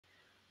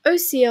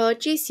OCR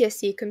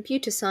GCSE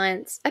Computer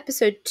Science,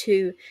 Episode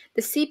 2,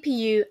 the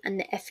CPU and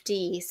the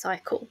FDE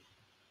cycle.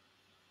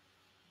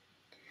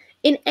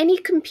 In any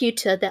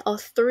computer, there are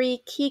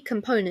three key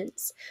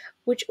components,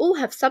 which all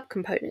have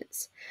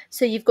subcomponents.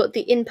 So you've got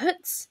the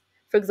inputs,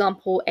 for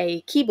example,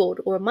 a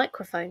keyboard or a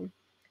microphone,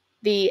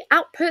 the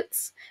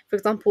outputs, for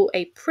example,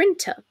 a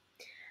printer,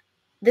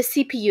 the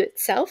CPU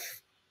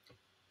itself,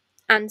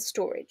 and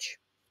storage.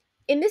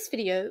 In this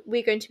video,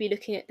 we're going to be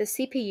looking at the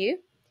CPU,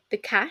 the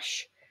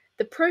cache,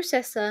 the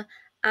processor,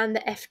 and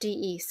the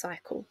FDE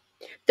cycle.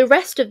 The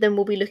rest of them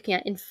we'll be looking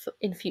at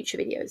in future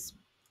videos.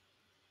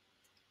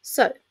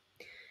 So,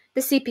 the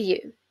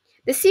CPU.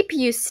 The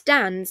CPU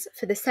stands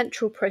for the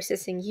Central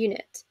Processing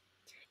Unit.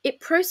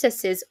 It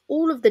processes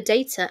all of the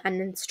data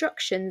and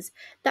instructions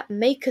that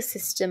make a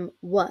system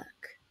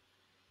work.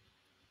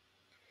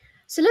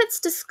 So let's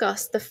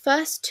discuss the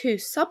first two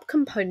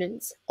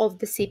subcomponents of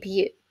the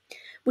CPU,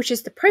 which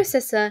is the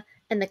processor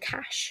and the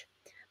cache.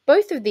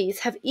 Both of these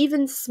have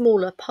even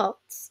smaller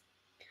parts.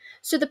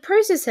 So the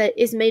processor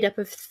is made up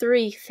of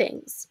three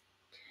things: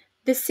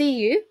 the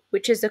CU,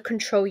 which is a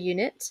control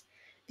unit,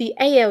 the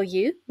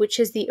ALU,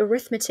 which is the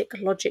arithmetic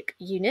logic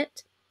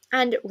unit,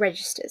 and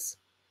registers.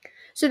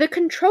 So the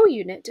control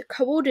unit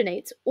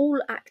coordinates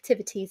all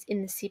activities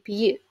in the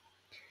CPU,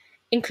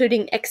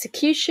 including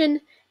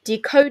execution,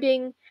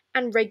 decoding,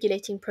 and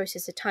regulating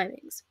processor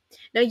timings.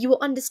 Now, you will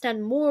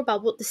understand more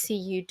about what the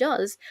CU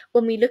does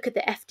when we look at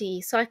the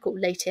FDE cycle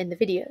later in the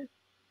video.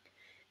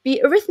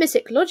 The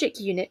arithmetic logic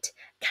unit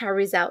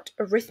carries out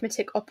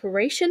arithmetic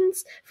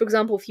operations, for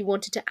example, if you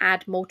wanted to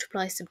add,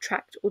 multiply,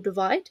 subtract, or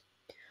divide.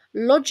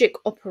 Logic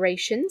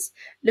operations,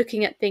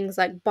 looking at things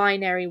like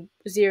binary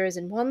zeros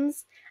and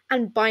ones,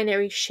 and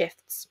binary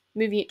shifts,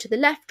 moving it to the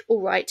left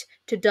or right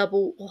to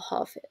double or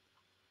half it.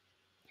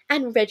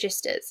 And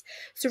registers.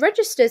 So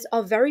registers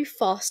are very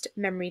fast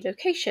memory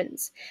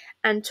locations.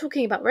 And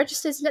talking about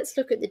registers, let's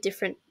look at the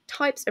different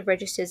types of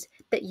registers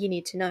that you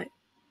need to know.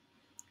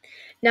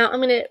 Now, I'm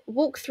going to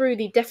walk through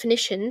the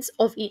definitions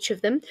of each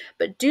of them,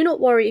 but do not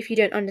worry if you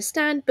don't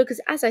understand,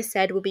 because as I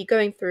said, we'll be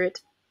going through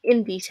it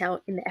in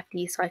detail in the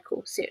FDE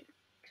cycle soon.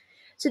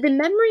 So the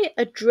memory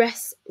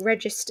address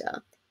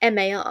register,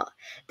 MAR,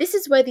 this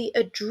is where the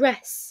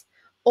address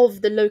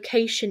of the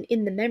location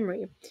in the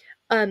memory,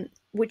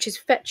 which is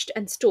fetched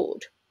and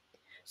stored.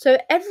 So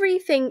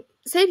everything,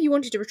 say if you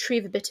wanted to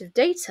retrieve a bit of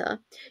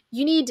data,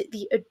 you need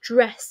the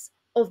address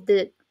of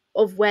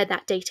where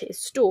that data is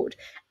stored,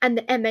 and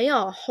the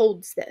MAR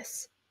holds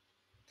this.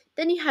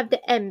 Then you have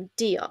the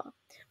MDR,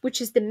 which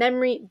is the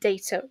memory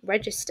data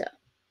register.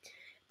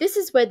 This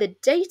is where the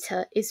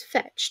data is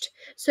fetched.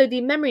 So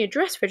the memory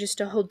address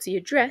register holds the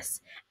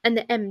address, and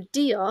the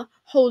MDR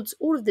holds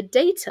all of the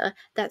data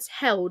that's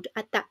held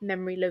at that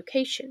memory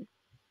location.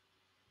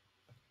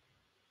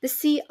 The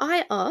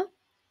CIR,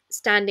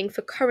 standing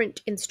for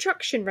current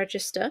instruction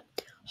register,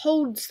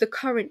 holds the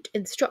current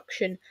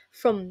instruction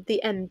from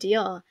the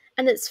MDR,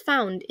 and it's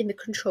found in the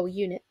control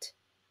unit.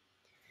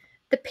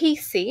 The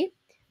PC,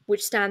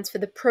 which stands for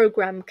the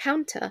program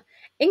counter,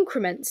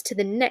 increments to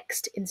the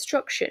next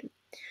instruction,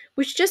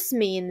 which just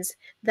means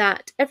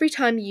that every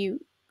time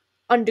you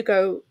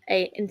undergo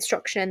an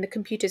instruction and the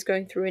computer is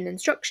going through an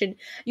instruction,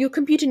 your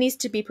computer needs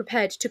to be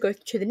prepared to go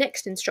to the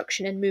next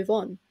instruction and move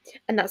on.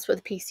 And that's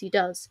what the PC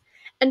does.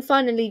 And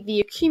finally, the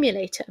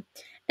accumulator.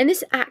 And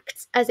this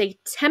acts as a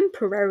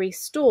temporary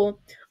store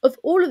of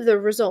all of the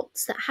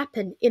results that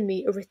happen in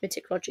the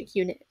arithmetic logic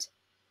unit.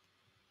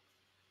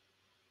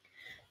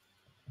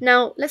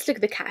 Now, let's look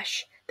at the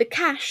cache. The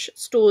cache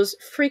stores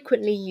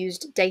frequently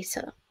used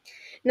data.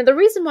 Now, the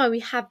reason why we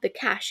have the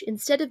cache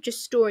instead of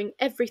just storing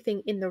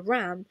everything in the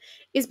RAM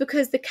is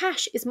because the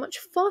cache is much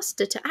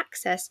faster to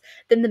access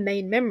than the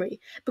main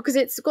memory, because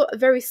it's got a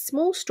very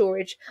small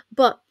storage,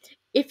 but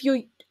if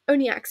you're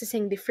only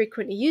accessing the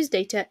frequently used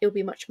data, it'll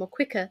be much more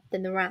quicker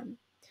than the RAM.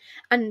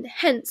 And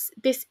hence,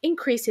 this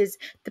increases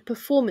the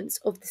performance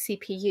of the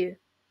CPU.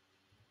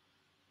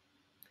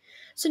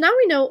 So now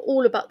we know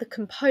all about the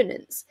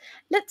components,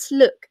 let's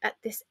look at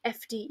this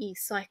FDE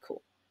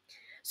cycle.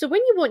 So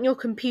when you want your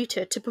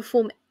computer to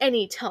perform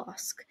any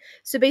task,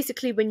 so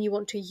basically when you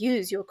want to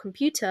use your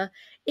computer,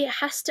 it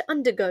has to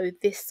undergo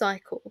this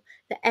cycle,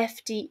 the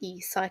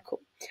FDE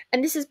cycle.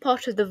 And this is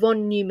part of the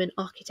von Neumann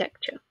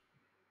architecture.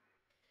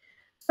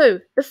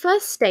 So the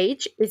first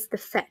stage is the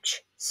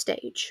fetch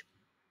stage.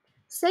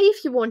 Say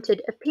if you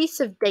wanted a piece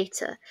of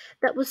data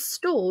that was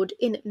stored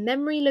in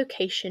memory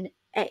location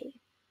A.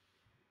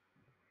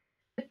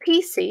 The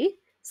PC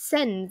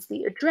sends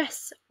the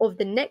address of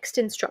the next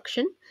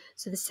instruction,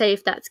 so say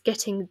if that's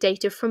getting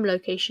data from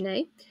location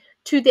A,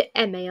 to the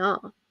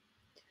MAR.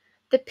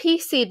 The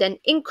PC then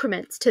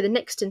increments to the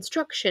next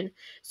instruction,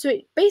 so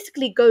it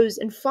basically goes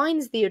and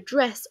finds the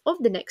address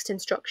of the next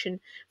instruction,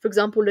 for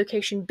example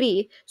location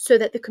B, so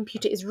that the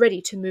computer is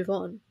ready to move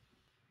on.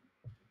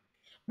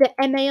 The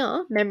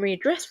MAR, memory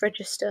address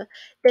register,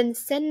 then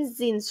sends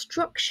the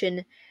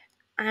instruction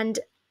and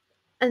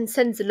and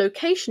sends the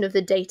location of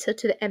the data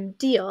to the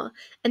MDR,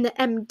 and the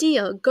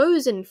MDR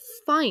goes and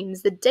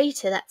finds the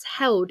data that's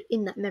held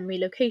in that memory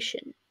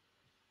location.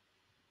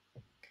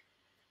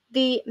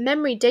 The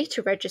memory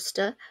data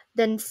register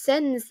then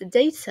sends the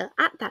data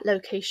at that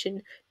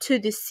location to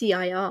the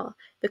CIR,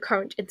 the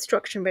current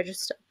instruction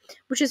register,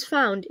 which is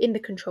found in the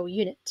control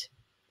unit.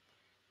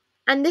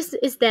 And this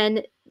is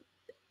then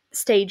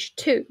stage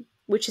 2,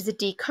 which is a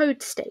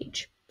decode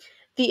stage.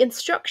 The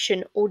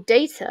instruction or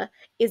data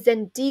is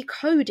then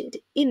decoded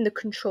in the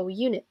control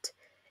unit.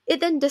 It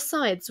then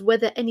decides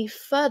whether any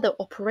further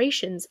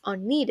operations are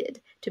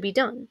needed to be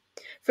done.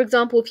 For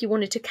example, if you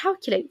wanted to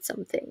calculate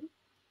something.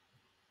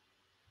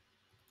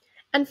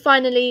 And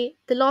finally,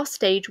 the last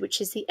stage,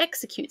 which is the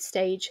execute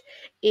stage,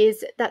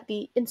 is that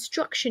the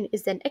instruction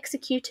is then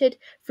executed.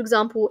 For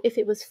example, if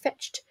it was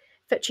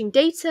fetching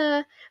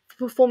data,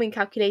 performing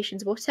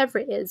calculations, whatever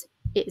it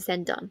is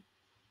then done.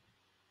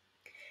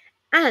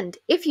 And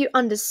if you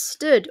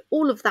understood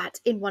all of that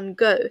in one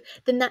go,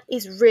 then that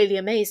is really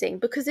amazing,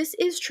 because this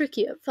is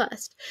tricky at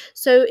first.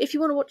 So if you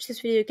want to watch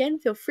this video again,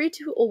 feel free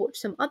to, or watch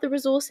some other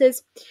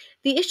resources.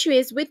 The issue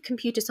is with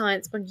computer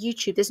science on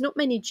YouTube, there's not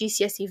many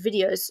GCSE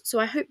videos, so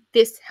I hope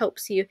this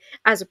helps you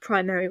as a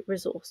primary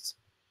resource.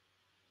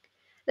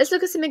 Let's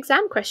look at some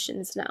exam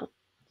questions now.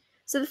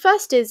 So the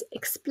first is,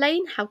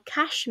 explain how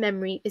cache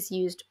memory is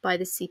used by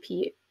the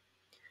CPU.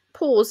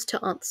 Pause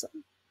to answer.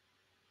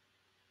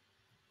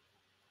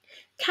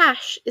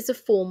 Cache is a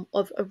form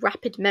of a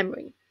rapid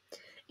memory.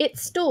 It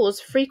stores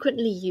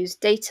frequently used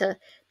data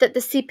that the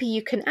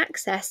CPU can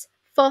access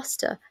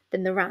faster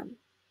than the RAM.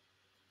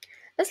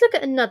 Let's look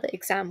at another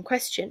exam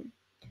question.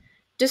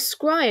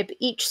 Describe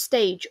each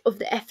stage of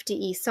the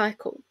FDE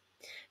cycle.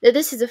 Now,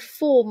 this is a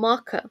 4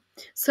 marker,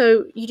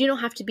 so you do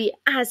not have to be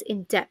as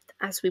in-depth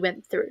as we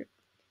went through.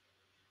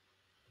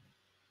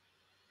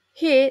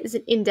 Here is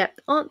an in-depth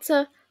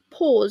answer.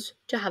 Pause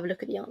to have a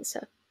look at the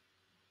answer.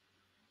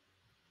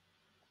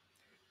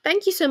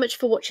 Thank you so much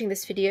for watching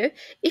this video.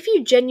 If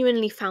you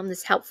genuinely found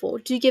this helpful,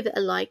 do give it a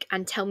like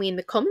and tell me in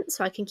the comments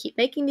so I can keep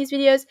making these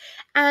videos,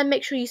 and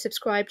make sure you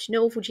subscribe to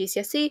Know All for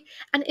GCSE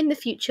and in the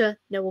future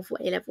Know All for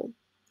A-Level.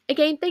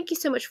 Again, thank you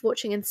so much for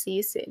watching and see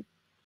you soon.